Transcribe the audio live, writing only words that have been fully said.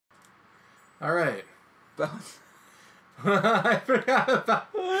Alright. I forgot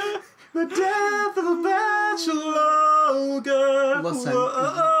about the death of a bachelor girl. Listen,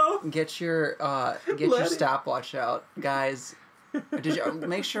 whoa. get your stopwatch out, guys. Did you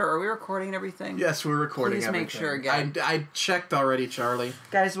make sure? Are we recording everything? Yes, we're recording Please everything. make sure, guys. I checked already, Charlie.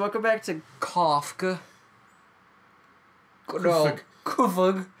 Guys, welcome back to Kafka. No,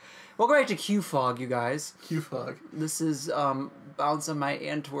 Kufug. Welcome back to Q-Fog, you guys. Q-Fog. This is Bounce on My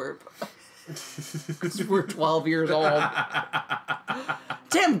Antwerp. Because we're 12 years old.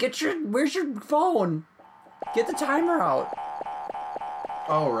 Tim, where's your phone? Get the timer out.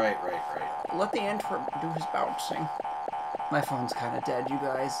 Oh, right. Let the Antwerp do his bouncing. My phone's kind of dead, you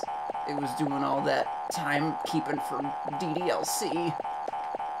guys. It was doing all that time keeping for DDLC.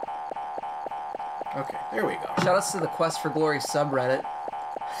 Okay, there we go. Shoutouts to the Quest for Glory subreddit.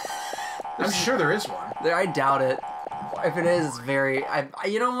 I'm sure there is one. I doubt it. If it is, it's very...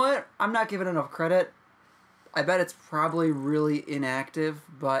 you know what? I'm not giving enough credit. I bet it's probably really inactive,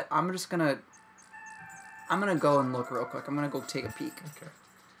 but I'm just gonna... I'm gonna go and look real quick. I'm gonna go take a peek. Okay.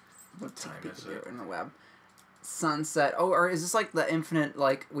 What time is it? In the web. Sunset. Oh, or is this like the infinite,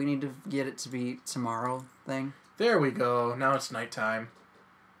 like, we need to get it to be tomorrow thing? There we go. Now it's nighttime.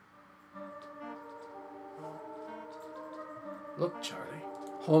 Look, Charlie.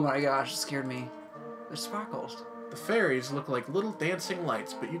 Oh my gosh, it scared me. There's sparkles. The fairies look like little dancing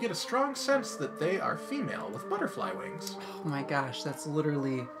lights, but you get a strong sense that they are female with butterfly wings. Oh my gosh, that's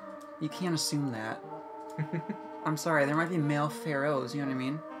literally... You can't assume that. I'm sorry, there might be male pharaohs, you know what I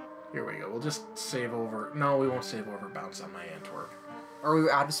mean? Here we go. We'll just save over... No, we won't save over Bounce on My Antwerp. Are we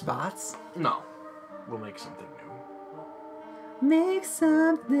out of spots? No. We'll make something new. Make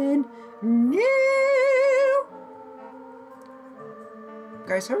something new!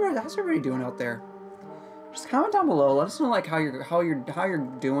 Guys, how's everybody doing out there? Just comment down below. Let us know like how you're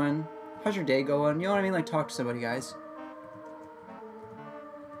doing. How's your day going? You know what I mean? Like talk to somebody, guys.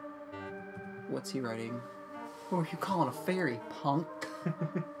 What's he writing? Who are you calling a fairy, punk?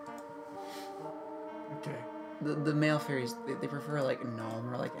 Okay. The male fairies, they prefer like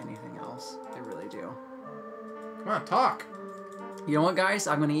gnome or like anything else. They really do. Come on, talk. You know what, guys?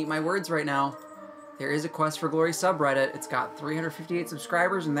 I'm gonna eat my words right now. There is a Quest for Glory subreddit. It's got 358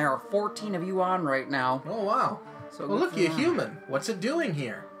 subscribers, and there are 14 of you on right now. Oh, wow. So well, look, you human. What's it doing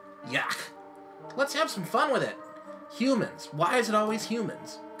here? Yuck. Let's have some fun with it. Humans. Why is it always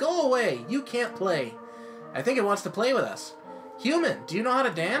humans? Go away. You can't play. I think it wants to play with us. Human, do you know how to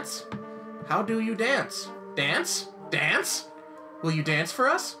dance? How do you dance? Dance? Dance? Will you dance for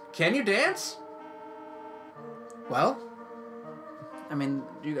us? Can you dance? Well... I mean,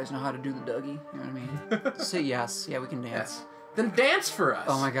 do you guys know how to do the Dougie? You know what I mean? Say yes. Yeah, we can dance. Yes. Then dance for us.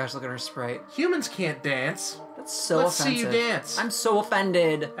 Oh my gosh, look at her sprite. Humans can't dance. That's so Let's offensive. see you dance. I'm so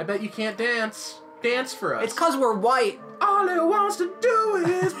offended. I bet you can't dance. Dance for us. It's because we're white. All it wants to do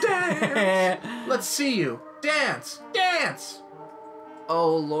is dance. Let's see you. Dance. Dance.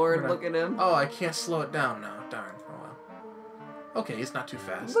 Oh, Lord, look at him. Oh, I can't slow it down now. Darn. Oh, well. Okay, he's not too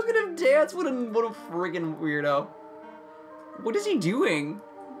fast. Look at him dance. What a friggin' weirdo. What is he doing?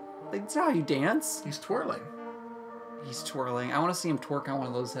 Like, that's not how you dance. He's twirling. He's twirling. I want to see him twerk on one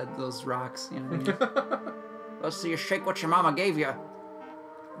of those rocks. You know what I mean? Let's see you shake what your mama gave you.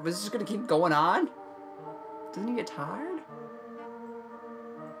 Is this just gonna keep going on? Doesn't he get tired?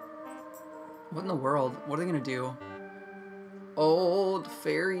 What in the world? What are they gonna do? Oh, the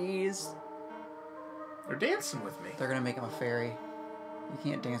fairies. They're dancing with me. They're gonna make him a fairy. You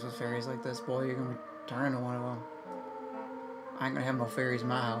can't dance with fairies like this, boy. You're gonna turn into one of them. I ain't gonna have no fairies in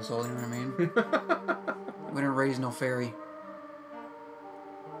my household, you know what I mean? I'm gonna raise no fairy.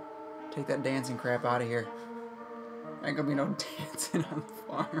 Take that dancing crap out of here. Ain't gonna be no dancing on the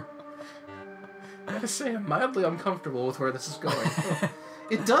farm. I gotta say, I'm mildly uncomfortable with where this is going.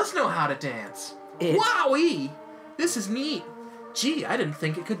 It does know how to dance. Wowee! This is neat. Gee, I didn't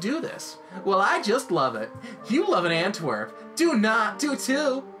think it could do this. Well, I just love it. You love an Antwerp. Do not do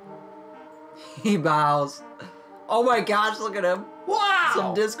too. He bows. Oh my gosh, look at him. Wow!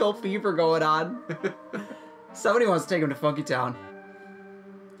 Some disco fever going on. Somebody wants to take him to Funky Town.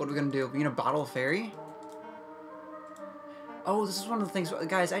 What are we gonna do? We gonna bottle a fairy? Oh, this is one of the things...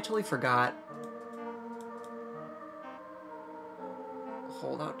 Guys, I totally forgot.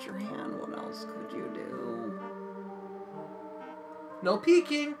 Hold out your hand. What else could you do? No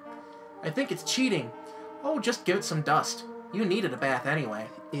peeking. I think it's cheating. Oh, just give it some dust. You needed a bath anyway.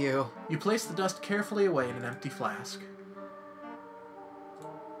 Ew. You place the dust carefully away in an empty flask.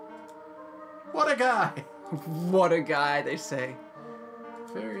 What a guy! What a guy, they say.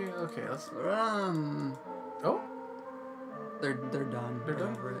 Very... Okay, let's... Oh? They're They're done. They're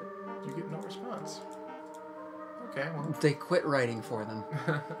done? Over it. You get no response. Okay, well. They quit writing for them.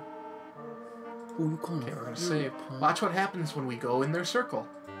 Who you calling? Okay, we're gonna save. Watch what happens when we go in their circle.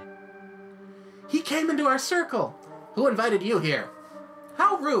 He came into our circle! Who invited you here?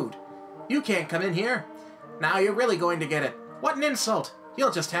 How rude! You can't come in here. Now you're really going to get it. What an insult!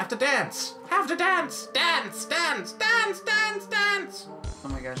 You'll just have to dance. Have to dance! Dance! Dance! Dance! Dance! Dance! Oh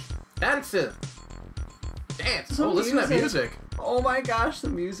my gosh. Dance! Dance! Oh, listen to that music. Oh my gosh, the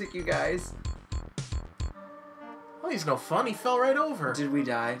music, you guys. Oh, he's no fun. He fell right over. Did we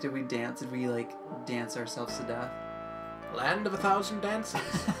die? Did we dance? Did we, like, dance ourselves to death? Land of 1,000 dances.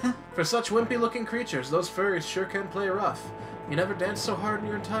 For such wimpy-looking creatures, those furries sure can play rough. You never danced so hard in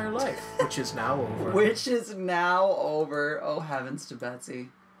your entire life, which is now over. Which is now over. Oh, heavens to Betsy.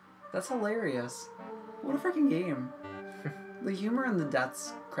 That's hilarious. What a freaking game. The humor and the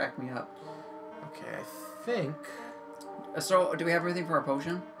deaths crack me up. Okay, I think... So, do we have everything for our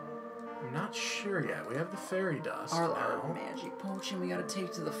potion? I'm not sure yet. We have the fairy dust Our now. magic potion we gotta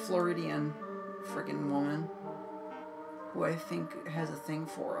take to the Floridian freaking woman, who I think has a thing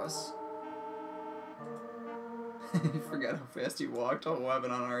for us. I forgot how fast he walked. Oh,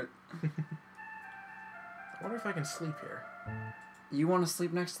 heaven on earth. I wonder if I can sleep here. You want to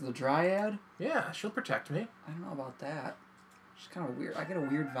sleep next to the Dryad? Yeah, she'll protect me. I don't know about that. She's kind of weird. I get a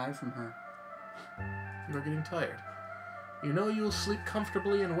weird vibe from her. You're getting tired. You know you will sleep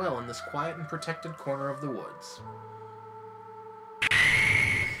comfortably and well in this quiet and protected corner of the woods.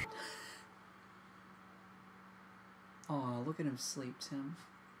 Oh, look at him sleep, Tim.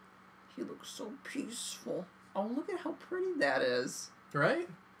 He looks so peaceful. Oh, look at how pretty that is. Right?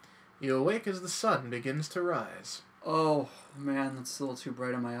 You awake as the sun begins to rise. Oh, man, that's a little too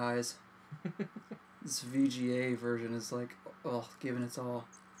bright on my eyes. This VGA version is like, oh, giving its all.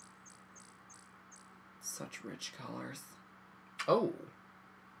 Such rich colors. Oh.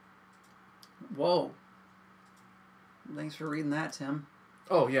 Whoa. Thanks for reading that, Tim.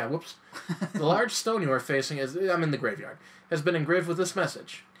 Oh, yeah, whoops. The large stone you are facing I'm in the graveyard, has been engraved with this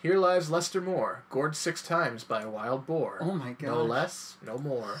message. Here lies Lester Moore, gored 6 times by a wild boar. Oh my god. No less, no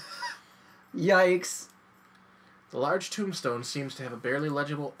more. Yikes. The large tombstone seems to have a barely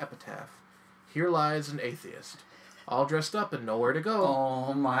legible epitaph. Here lies an atheist, all dressed up and nowhere to go.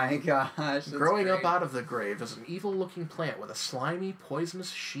 Oh my gosh. Growing up out of the grave is an evil-looking plant with a slimy, poisonous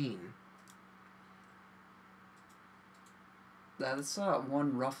sheen. That's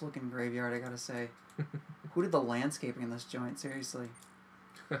one rough-looking graveyard, I gotta say. Who did the landscaping in this joint? Seriously.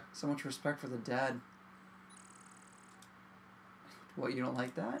 So much respect for the dead. What, you don't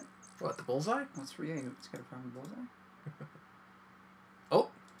like that? What, the bullseye? What's for you? It's got a problem with Oh.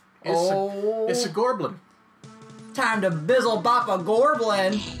 It's a gorblin. Time to bizzle bop a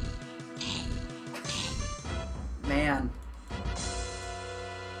gorblin! Man.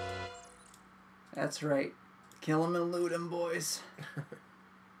 That's right. Kill 'em and loot 'em, boys.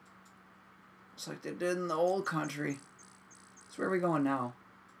 Just like they did in the old country. So where are we going now?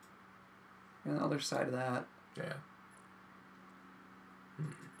 We're on the other side of that. Yeah.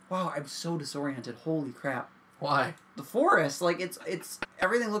 Wow, I'm so disoriented. Holy crap. Why? The forest, like, it's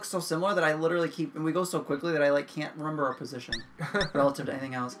everything looks so similar that I literally and we go so quickly that I, like, can't remember our position relative to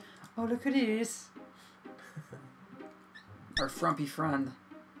anything else. Oh, look at this. Our frumpy friend.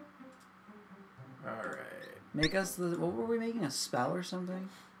 Alright. Make us what were we making? A spell or something?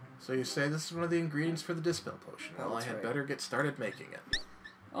 So you say this is one of the ingredients for the Dispel Potion. Oh, Well, I that's had right. better get started making it.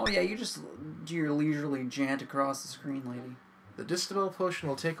 Oh, yeah, you just do your leisurely jaunt across the screen, lady. The Dispel Potion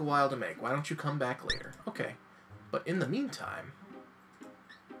will take a while to make. Why don't you come back later? Okay. But in the meantime,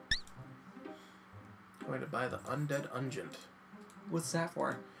 I'm going to buy the Undead Ungent. What's that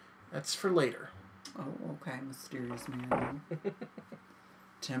for? That's for later. Oh, okay, mysterious man.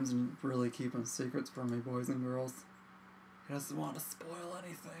 Tim's really keeping secrets from me, boys and girls. He doesn't want to spoil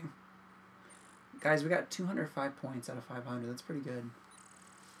anything. Guys, we got 205 points out of 500. That's pretty good.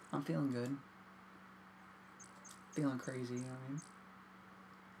 I'm feeling good. Feeling crazy, you know what I mean?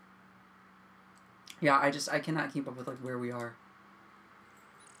 Yeah, I cannot keep up with, like, where we are.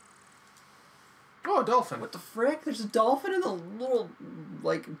 Oh, a dolphin. What the frick? There's a dolphin in the little,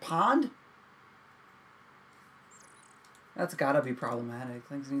 like, pond? That's gotta be problematic.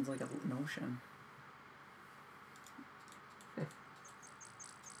 Things needs, like, an ocean.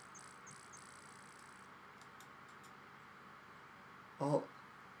 Oh.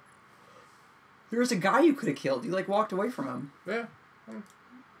 There was a guy you could have killed. You, like, walked away from him. Yeah. I'm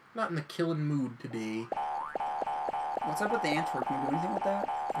not in the killing mood today. What's up with the Antwerp? Can you do anything with that?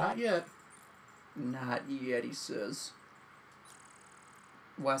 Not yet. Not yet, he says.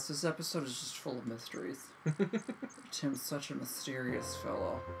 Wes, this episode is just full of mysteries. Tim's such a mysterious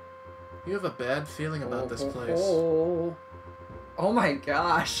fellow. You have a bad feeling about this place. Oh my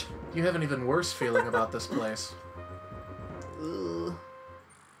gosh. You have an even worse feeling about this place. Ugh.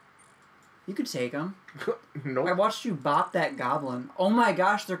 You could take them. Nope. I watched you bop that goblin. Oh my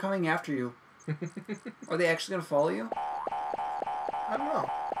gosh, they're coming after you. Are they actually going to follow you? I don't know.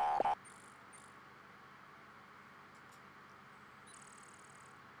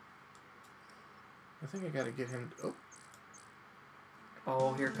 I think I gotta get him... Oh.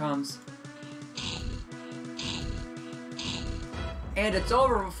 Oh, here it comes. And it's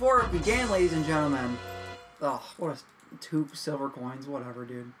over before it began, ladies and gentlemen. Oh, what a 2 silver coins. Whatever,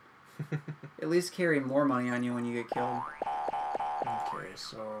 dude. At least carry more money on you when you get killed. Okay,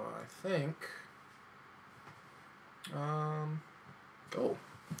 so I think... Oh.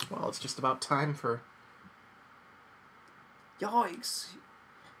 Well, it's just about time for... Yikes.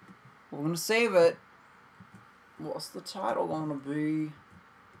 We're gonna save it. What's the title gonna be?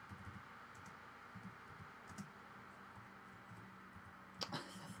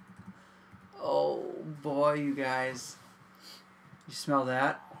 Oh boy, you guys. You smell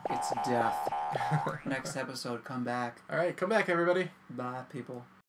that? It's death. Next episode, come back. Alright, come back, everybody. Bye, people.